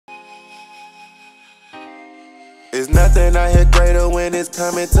It's nothing out here greater when it's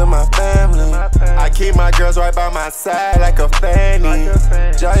coming to my family. I keep my girls right by my side like a fanny.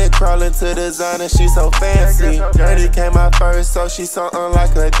 Jiya crawling to the zone and she so fancy. Journie came out first, so she something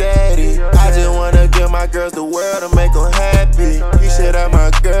like her daddy. I just wanna give my girls the world to make them happy. Keesha, that's my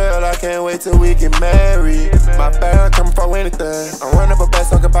girl, I can't wait till we get married. My family coming for anything. I'm running up a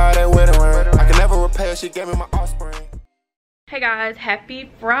best, talk about that wedding ring. I can never repay her, she gave me my offspring. Hey guys, happy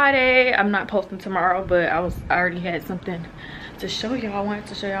Friday. I'm not posting tomorrow, but I already had something to show y'all. I wanted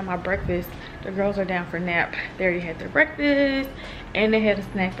to show y'all my breakfast. The girls are down for nap. They already had their breakfast and they had a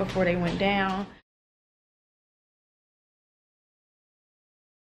snack before they went down.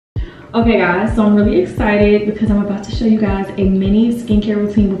 Okay guys, so I'm really excited because I'm about to show you guys a mini skincare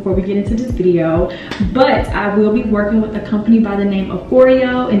routine before we get into this video. But I will be working with a company by the name of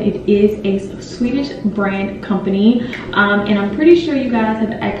FOREO, and it is a Swedish brand company. And I'm pretty sure you guys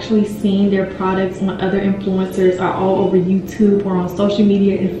have actually seen their products on other influencers or all over YouTube or on social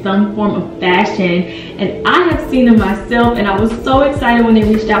media in some form of fashion. And I have seen them myself, and I was so excited when they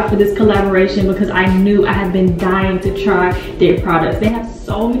reached out for this collaboration because I knew I had been dying to try their products. They have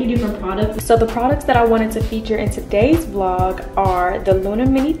so many different products. So the products that I wanted to feature in today's vlog are the Luna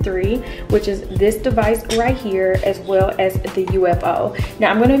Mini 3, which is this device right here, as well as the UFO. Now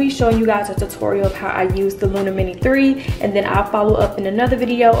I'm going to be showing you guys a tutorial of how I use the Luna Mini 3, and then I'll follow up in another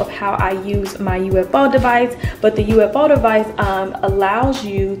video of how I use my UFO device. But the UFO device allows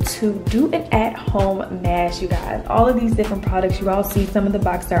you to do an at-home mask, you guys. All of these different products, you all see some of the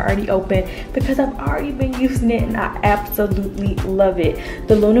boxes are already open because I've already been using it and I absolutely love it.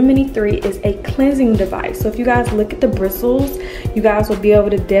 The Luna Mini 3 is a cleansing device. So if you guys look at the bristles, you guys will be able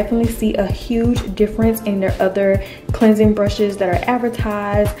to definitely see a huge difference in their other cleansing brushes that are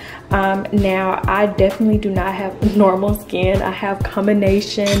advertised. Now I definitely do not have normal skin. I have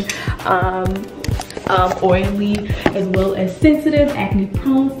combination oily as well as sensitive acne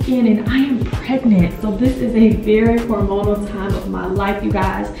prone skin, and I am pregnant, so this is a very hormonal time of my life, you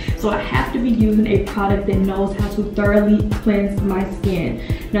guys. So I have to be using a product that knows how to thoroughly cleanse my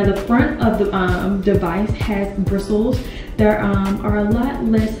skin. Now the front of the device has bristles that are a lot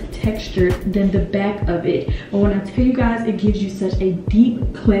less textured than the back of it, but when I tell you guys, it gives you such a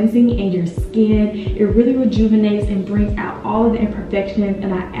deep cleansing in your skin. It really rejuvenates and brings out all of the imperfections,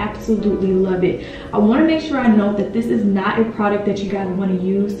 and I absolutely love it. I want to make sure I note that this is not a product that you guys want to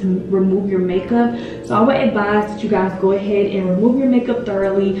use to remove your makeup. So I would advise that you guys go ahead and remove your makeup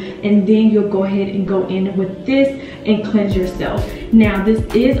thoroughly, and then you'll go ahead and go in with this and cleanse yourself. Now this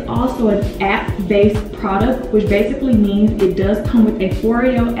is also an app-based product, which basically means it does come with a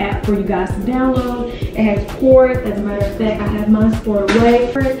FOREO app for you guys to download. It has cords. As a matter of fact, I have mine stored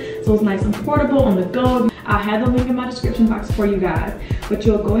away, so it's nice and portable on the go. I'll have the link in my description box for you guys. But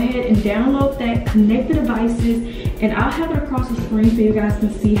you'll go ahead and download that, connect the devices, and I'll have it across the screen so you guys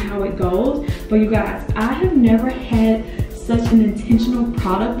can see how it goes. But you guys, I have never had such an intentional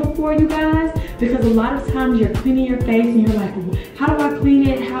product before, you guys, because a lot of times you're cleaning your face and you're like, how do I clean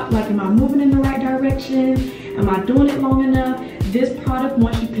it? Am I moving in the right direction? Am I doing it long enough? This product,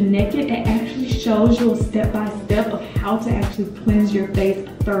 once you connect it, it actually shows you a step-by-step of how to actually cleanse your face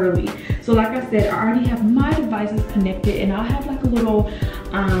thoroughly. So like I said, I already have my devices connected, and I'll have like a little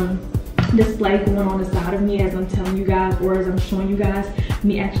display going on the side of me as I'm telling you guys, or as I'm showing you guys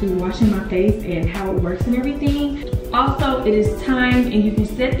me actually washing my face and how it works and everything. Also, it is timed, and you can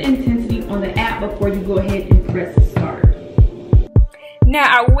set the intensity on the app before you go ahead and press start. Now,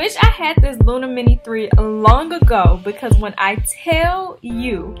 I wish I had this Luna Mini 3 long ago, because when I tell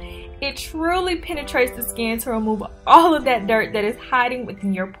you, it truly penetrates the skin to remove all of that dirt that is hiding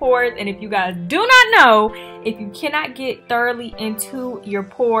within your pores. And if you guys do not know, if you cannot get thoroughly into your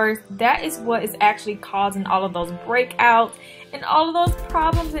pores, that is what is actually causing all of those breakouts and all of those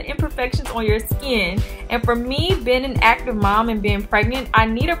problems and imperfections on your skin. And for me, being an active mom and being pregnant, I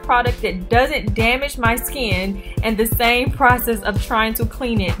need a product that doesn't damage my skin in the same process of trying to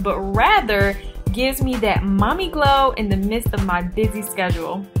clean it, but rather gives me that mommy glow in the midst of my busy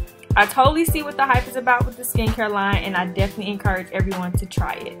schedule. I totally see what the hype is about with the skincare line, and I definitely encourage everyone to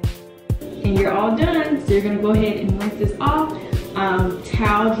try it. And you're all done, so you're gonna go ahead and rinse this off.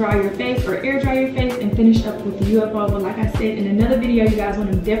 Towel dry your face or air dry your face, and finish up with the UFO. But like I said in another video, you guys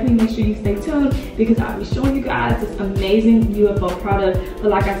want to definitely make sure you stay tuned, because I'll be showing you guys this amazing UFO product. But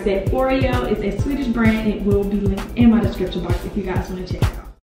like I said, FOREO is a Swedish brand, and it will be linked in my description box if you guys want to check it out.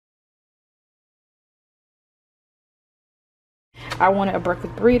 I wanted a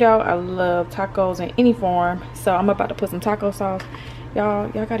breakfast burrito. I love tacos in any form, so I'm about to put some taco sauce. Y'all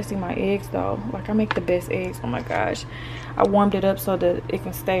gotta see my eggs though. Like, I make the best eggs. Oh my gosh, I warmed it up so that it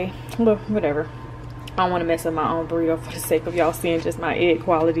can stay, well, whatever. I don't want to mess up my own burrito for the sake of y'all seeing just my egg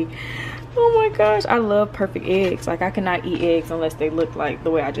quality. Oh my gosh, I love perfect eggs. Like, I cannot eat eggs unless they look like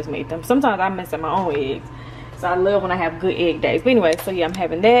the way I just made them. Sometimes I mess up my own eggs, so I love when I have good egg days. But anyway, so yeah, I'm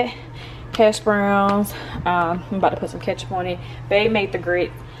having that. Hash browns. I'm about to put some ketchup on it. Babe made the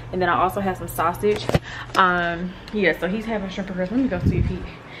grits, and then I also have some sausage. Yeah, so he's having shrimp and grits. Let me go see if he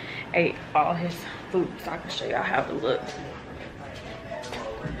ate all his food so I can show y'all how it looks.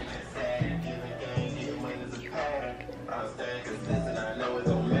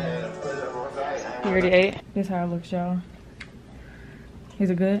 You already ate? This is how it looks, y'all. Is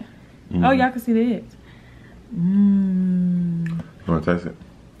it good? Mm-hmm. Oh, y'all can see the eggs. Mmm. You want to taste it?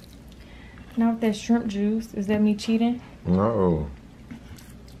 Now with that shrimp juice, is that me cheating? No.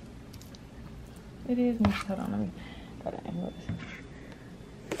 It is me. Hold on, let me go down.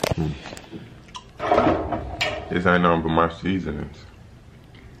 This ain't nothing but my seasonings.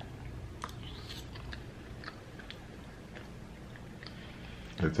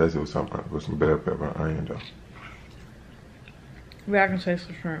 It tastes with some bell pepper and onion though. Yeah, I can taste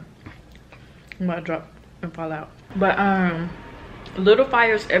the shrimp. I'm about to drop and fall out. But Little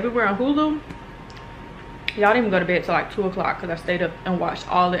Fires Everywhere on Hulu. Y'all didn't even go to bed till like 2 o'clock because I stayed up and watched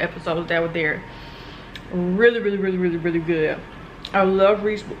all the episodes that were there. Really, really, really, really, really good. I love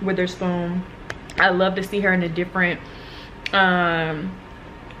Reese Witherspoon. I love to see her in a different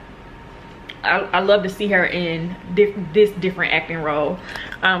I love to see her in this different acting role.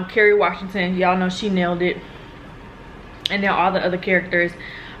 Kerry Washington, y'all know she nailed it. And then all the other characters.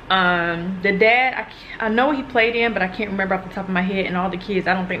 The dad, I know what he played in, but I can't remember off the top of my head. And all the kids,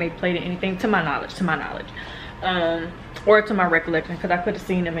 I don't think they played in anything to my knowledge. Or to my recollection, because I could have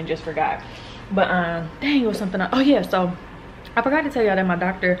seen them and just forgot. But dang, it was something else. Oh yeah, so I forgot to tell y'all that my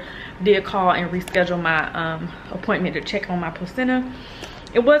doctor did call and reschedule my appointment to check on my placenta.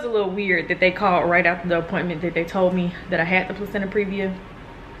 It was a little weird that they called right after the appointment that they told me that I had the placenta preview,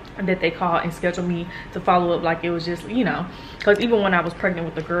 and that they called and scheduled me to follow up like it was just, you know, because even when I was pregnant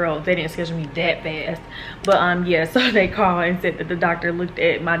with the girl, they didn't schedule me that fast. But yeah, so they called and said that the doctor looked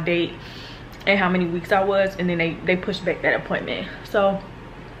at my date and how many weeks I was, and then they pushed back that appointment. So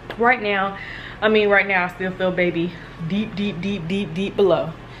right now I still feel baby deep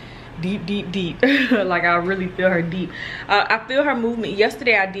below. Deep like I really feel her deep. I feel her movement.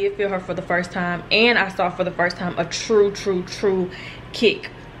 Yesterday I did feel her for the first time, and I saw for the first time a true kick.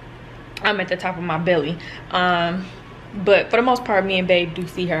 I'm at the top of my belly. But for the most part, me and Babe do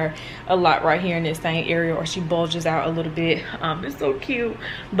see her a lot right here in this same area, or she bulges out a little bit. It's so cute,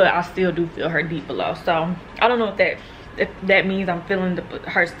 but I still do feel her deep below. So I don't know if that means I'm feeling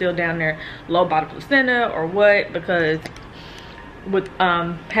her still down there low by the placenta or what, because with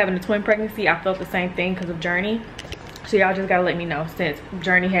having a twin pregnancy, I felt the same thing because of Journie. So y'all just gotta let me know, since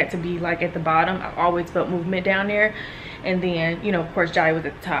Journie had to be like at the bottom, I always felt movement down there, and then, you know, of course Jiya was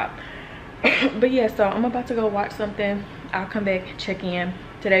at the top. But yeah, so I'm about to go watch something. I'll come back, check in.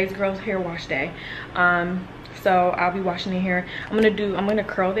 Today's girls' hair wash day. So I'll be washing their hair. I'm gonna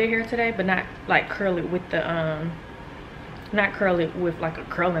curl their hair today, but not like curl it with the not curl it with like a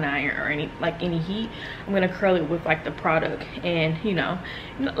curling iron or any heat. I'm gonna curl it with like the product, and you know,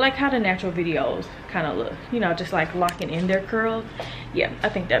 like how the natural videos kind of look, you know, just like locking in their curls. Yeah, I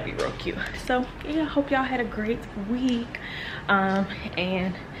think that'd be real cute. So yeah, hope y'all had a great week.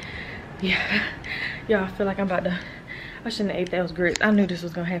 And yeah, y'all, I feel like I shouldn't have ate those grits. I knew this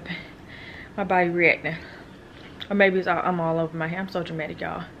was gonna happen. My body reacting. Or maybe it's I'm all over my hair. I'm so dramatic,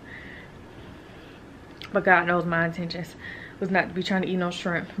 y'all. But God knows my intentions was not to be trying to eat no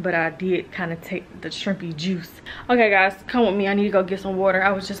shrimp, but I did kind of take the shrimpy juice. Okay guys, come with me. I need to go get some water.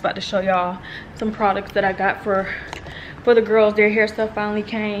 I was just about to show y'all some products that I got for the girls. Their hair stuff finally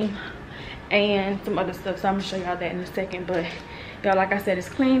came, and some other stuff, so I'm gonna show y'all that in a second. But y'all, like I said, it's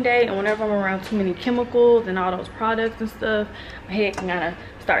clean day, and whenever I'm around too many chemicals and all those products and stuff, my head can kind of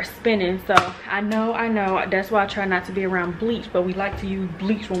start spinning. So I know that's why I try not to be around bleach, but we like to use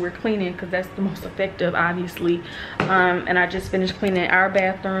bleach when we're cleaning because that's the most effective, obviously. And I just finished cleaning our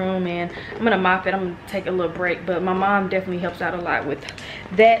bathroom, and I'm gonna mop it. I'm gonna take a little break, but my mom definitely helps out a lot with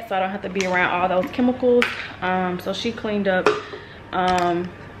that, so I don't have to be around all those chemicals. So she cleaned up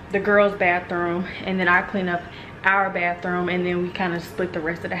the girls' bathroom, and then I cleaned up our bathroom, and then we kind of split the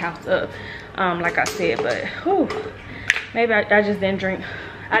rest of the house up, like I said. But whew, maybe I just didn't drink.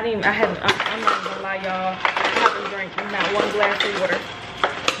 I'm not gonna lie, y'all, I haven't drank not one glass of water,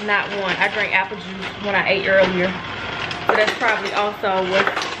 not one. I drank apple juice when I ate earlier, so that's probably also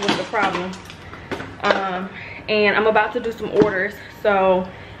what's the problem. And I'm about to do some orders, so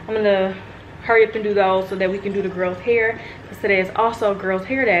I'm gonna hurry up and do those so that we can do the girls' hair, because today is also girls'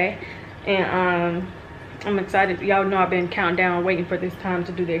 hair day. And I'm excited. Y'all know I've been counting down waiting for this time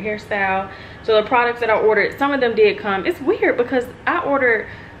to do their hairstyle. So the products that I ordered, some of them did come. It's weird because I ordered,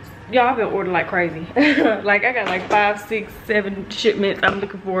 y'all, I've been ordering like crazy. Like I got like 5, 6, 7 shipments I'm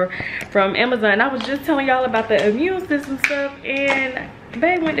looking for from Amazon. I was just telling y'all about the immune system stuff, and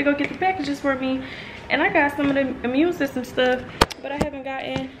babe went to go get the packages for me, and I got some of the immune system stuff, but I haven't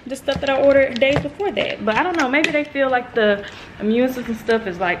gotten the stuff that I ordered days before that. But I don't know, maybe they feel like the immune system stuff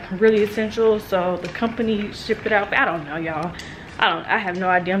is like really essential, so the company shipped it out. I don't know, y'all. I have no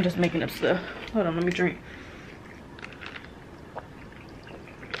idea. I'm just making up stuff. Hold on, let me drink.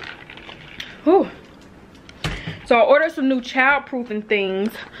 Whew. So I ordered some new childproofing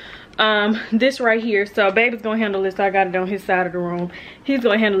things. This right here. So baby's gonna handle this. So I got it on his side of the room. He's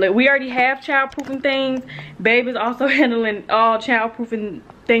gonna handle it. We already have childproofing things. Baby's also handling all childproofing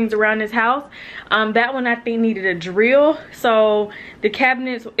things around his house. That one I think needed a drill. So the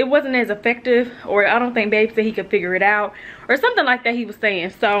cabinets, it wasn't as effective, or I don't think babe said he could figure it out, or something like that he was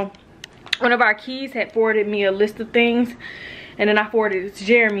saying. So one of our keys had forwarded me a list of things, and then I forwarded it to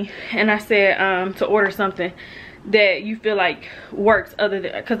Jeremy, and I said to order something that you feel like works, other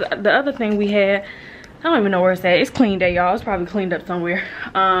than, because the other thing we had, I don't even know where it's at. It's clean day, y'all. It's probably cleaned up somewhere.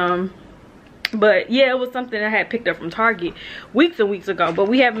 But yeah, it was something I had picked up from Target weeks and weeks ago, but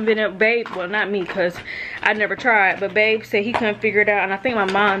we haven't been up. Babe, well, not me, because I never tried, but babe said he couldn't figure it out, and I think my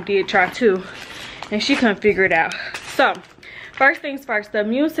mom did try too, and she couldn't figure it out. So first things first, the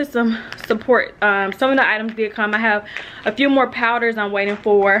immune system support, some of the items did come. I have a few more powders I'm waiting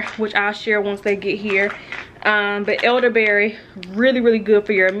for, which I'll share once they get here. But elderberry, really good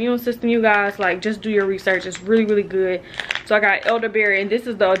for your immune system, you guys. Like, just do your research. It's really good. So I got elderberry, and this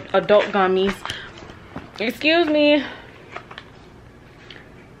is the adult gummies. Excuse me.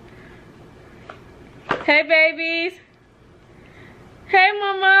 Hey babies. Hey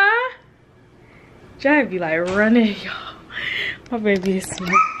mama. Jiya be like running, y'all. My baby is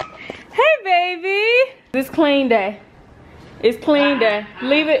sweet. Hey baby. It's clean day. It's clean day.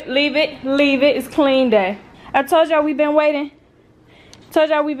 Leave it. It's clean day. I told y'all we've been waiting. Told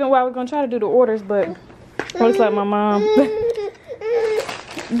y'all we've been, well, we're gonna try to do the orders, but looks like my mom.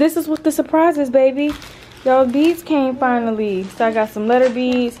 This is what the surprise is, baby. Y'all, beads came finally. So I got some letter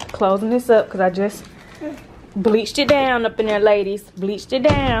beads. Closing this up because I just bleached it down up in there, ladies. Bleached it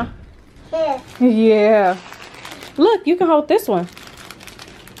down. Yeah. Look, you can hold this one.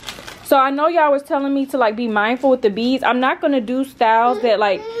 So I know y'all was telling me to like be mindful with the beads. I'm not gonna do styles that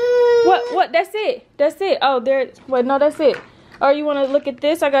like, what, that's it. Oh, there, wait, no, that's it. Oh, you wanna look at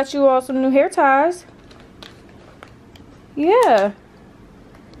this? I got you all some new hair ties. Yeah.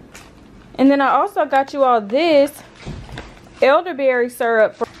 And then I also got you all this elderberry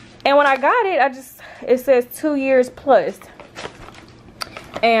syrup. And when I got it, it says 2 years plus.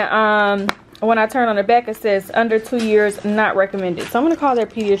 And when I turn on the back, it says under 2 years, not recommended. So I'm gonna call their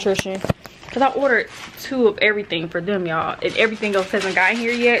pediatrician, because I ordered 2 of everything for them, y'all, and everything else hasn't gotten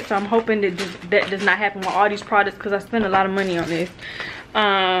here yet. So I'm hoping that that does not happen with all these products, because I spent a lot of money on this.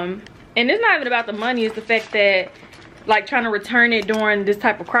 And it's not even about the money, it's the fact that, like, trying to return it during this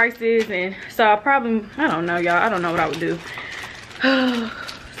type of crisis. And so I don't know, y'all. I don't know what I would do.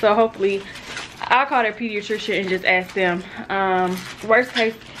 So hopefully I'll call their pediatrician and just ask them. Worst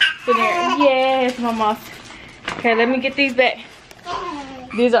case scenario, yes, mama. Okay, let me get these back.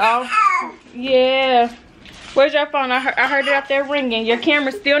 These are all, yeah. Where's your phone? I heard it out there ringing. Your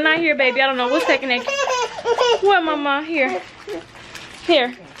camera's still not here, baby. I don't know what's taking that. What, mama? Here.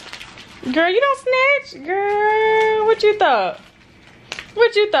 Girl, you don't snatch. Girl, what you thought?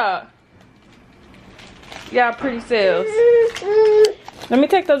 Y'all pretty selves. Let me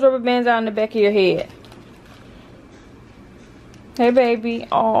take those rubber bands out in the back of your head. Hey, baby.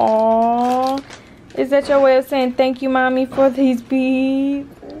 Aww. Is that your way of saying thank you, mommy, for these beads?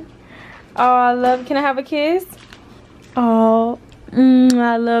 Oh, I love you. Can I have a kiss? Oh,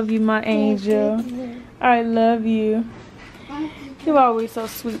 I love you, my angel. I love you. You're always so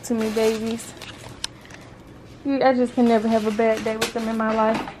sweet to me, babies. I just can never have a bad day with them in my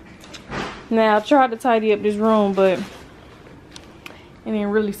life. Now, I tried to tidy up this room, but it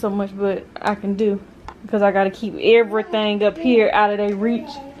ain't really so much but I can do, because I got to keep everything up here out of their reach.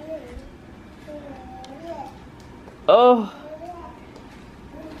 Oh.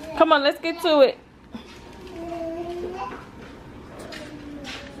 Come on, let's get to it.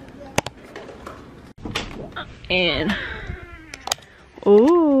 And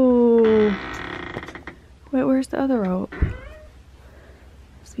ooh, wait, where's the other rope?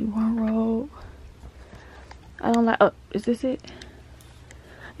 See, one rope. I don't like, oh, is this it?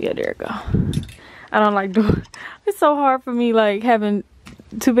 Yeah, there it go. I don't like doing, it's so hard for me, like, having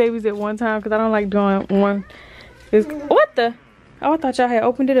two babies at one time because I don't like doing one. What the? Oh, I thought y'all had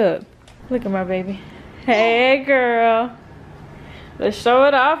opened it up. Look at my baby. Hey, girl. Let's show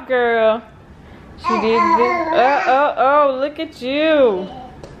it off, girl. She did good. Oh, look at you.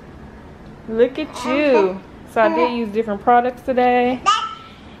 Look at you. So I did use different products today.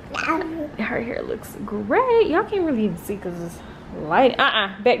 Her hair looks great. Y'all can't really even see because it's light.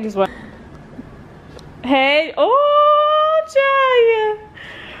 Back this way. Hey, oh, Jiya.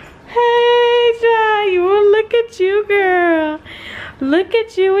 Hey, Jiya. Well, look at you, girl. Look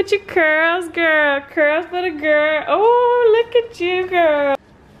at you with your curls, girl. Curls for the girl. Oh, look at you, girl.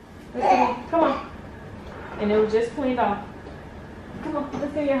 Come on. And it was just cleaned off. Come on,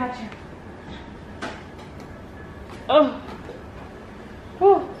 let's get your hot chair. Oh.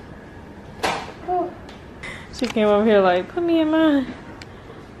 Oh. Oh. She came over here like, put me in mine.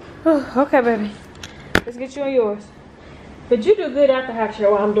 Oh, okay, baby. Let's get you on yours. But you do good at the hot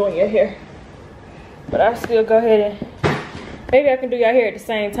chair while I'm doing your hair. But I'll still go ahead and maybe I can do your hair at the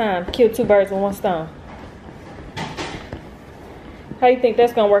same time. Kill two birds with one stone. How you think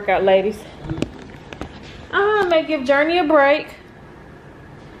that's gonna work out, ladies? I may give Journey a break.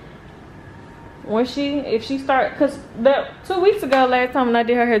 When if she start, cause that 2 weeks ago, last time when I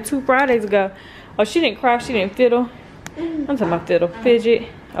did her hair 2 Fridays ago, oh, she didn't cry, she didn't fiddle. I'm talking about fiddle, fidget.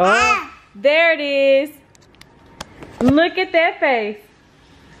 Oh, there it is. Look at that face.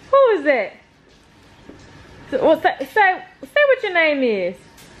 Who is that? Well, say what your name is.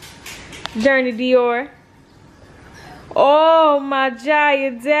 Journey Dior. Oh, my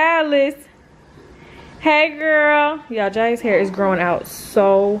Jiya Dallis. Hey, girl. Y'all, Jiya's hair is growing out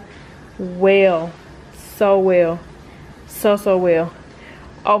so well. So well. So well.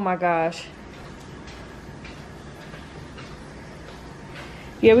 Oh, my gosh.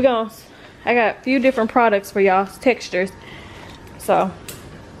 Yeah, we gonna. I got a few different products for y'all's textures. So,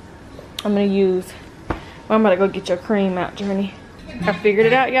 I'm gonna use. Well, I'm about to go get your cream out, Journey. I figured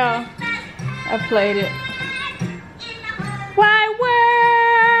it out, y'all. I played it. Wide world!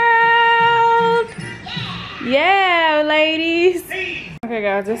 Yeah, ladies. Okay,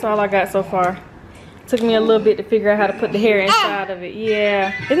 guys, that's all I got so far. Took me a little bit to figure out how to put the hair inside of it.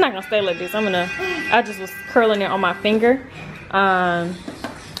 Yeah, it's not gonna stay like this. I just was curling it on my finger. I'm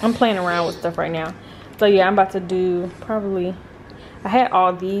playing around with stuff right now. So yeah, I'm about to do probably, I had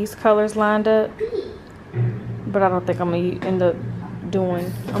all these colors lined up, but I don't think I'm gonna end up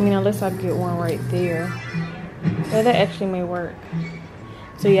doing, I mean, unless I get one right there. Yeah, that actually may work.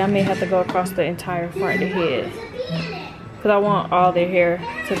 So yeah, I may have to go across the entire front of the head, because I want all their hair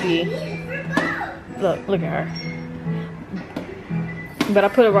to be, look at her. But I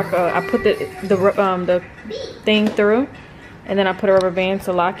put I put the thing through, and then I put a rubber band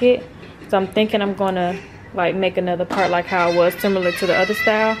to lock it. So I'm thinking I'm gonna like make another part like how it was, similar to the other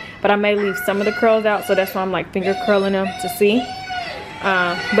style, but I may leave some of the curls out, so that's why I'm like finger curling them to see.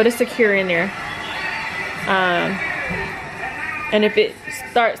 But it's secure in there. And if it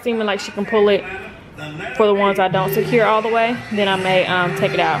starts seeming like she can pull it for the ones I don't secure all the way, then I may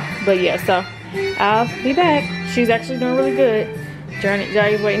take it out. But yeah, so I'll be back. She's actually doing really good.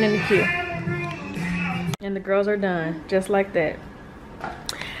 Jiya's waiting in the queue. And the girls are done, just like that.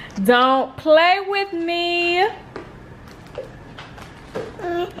 Don't play with me. I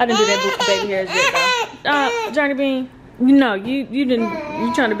didn't do that baby hairs yet, though. Journey Bean, no, you didn't.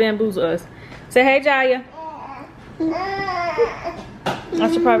 You trying to bamboozle us? Say hey, Jiya. I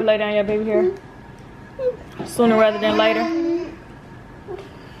should probably lay down your baby hair sooner rather than later.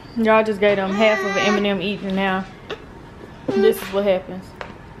 Y'all just gave them half of an M&M each, and now this is what happens.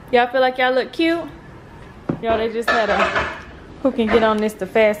 Y'all feel like y'all look cute? Y'all, they just had a who can get on this the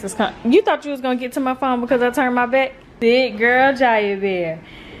fastest. You thought you was gonna get to my phone because I turned my back? Big girl Jiya Bear.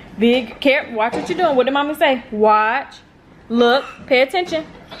 Big care. Watch what you're doing. What did mommy say? Watch. Look. Pay attention.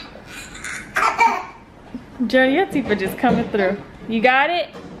 Journey, your teeth are just coming through. You got it?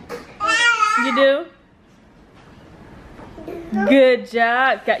 You do? Good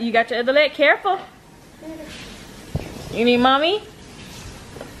job. You got your other leg. Careful. You need mommy?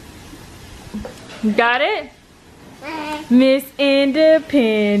 Got it? Miss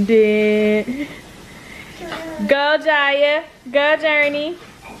Independent. Go, Jiya. Go, Journey.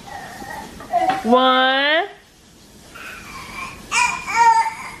 1.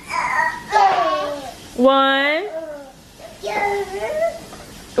 1.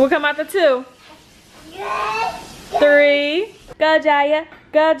 We'll come out to 2. 3. Go, Jiya.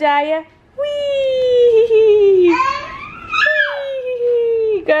 Go, Jiya. Whee!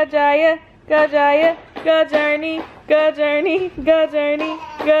 Whee! Go, Jiya. Go, Jiya. Go, Journey. Go, Journey. Go, Journey.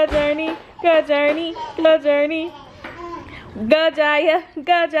 Go, Journey. Go, Journey. Go, Journey. 1. Go, Jiya.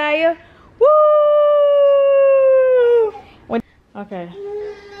 Go, Jiya. Woo! Okay.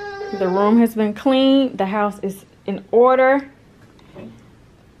 The room has been cleaned. The house is in order.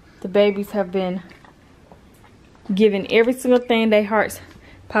 The babies have been given every single thing their hearts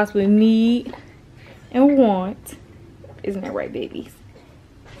possibly need and want. Isn't that right, babies?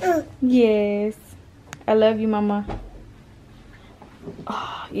 Yes. I love you, mama.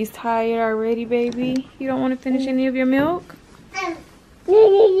 Oh, you tired already, baby? You don't want to finish any of your milk?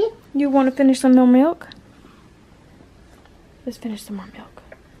 You want to finish some more milk? Let's finish some more milk.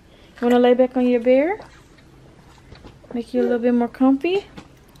 You want to lay back on your bed? Make you a little bit more comfy?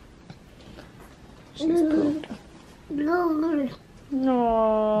 She's pooped.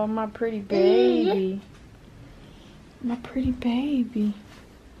 Oh, my pretty baby. My pretty baby.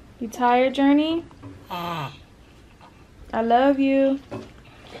 You tired, Journey? I love you.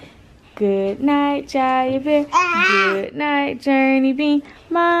 Good night, Jiya Bear. Good night, Journey Bean.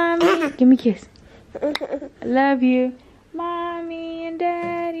 Mommy. Give me a kiss. I love you. Mommy.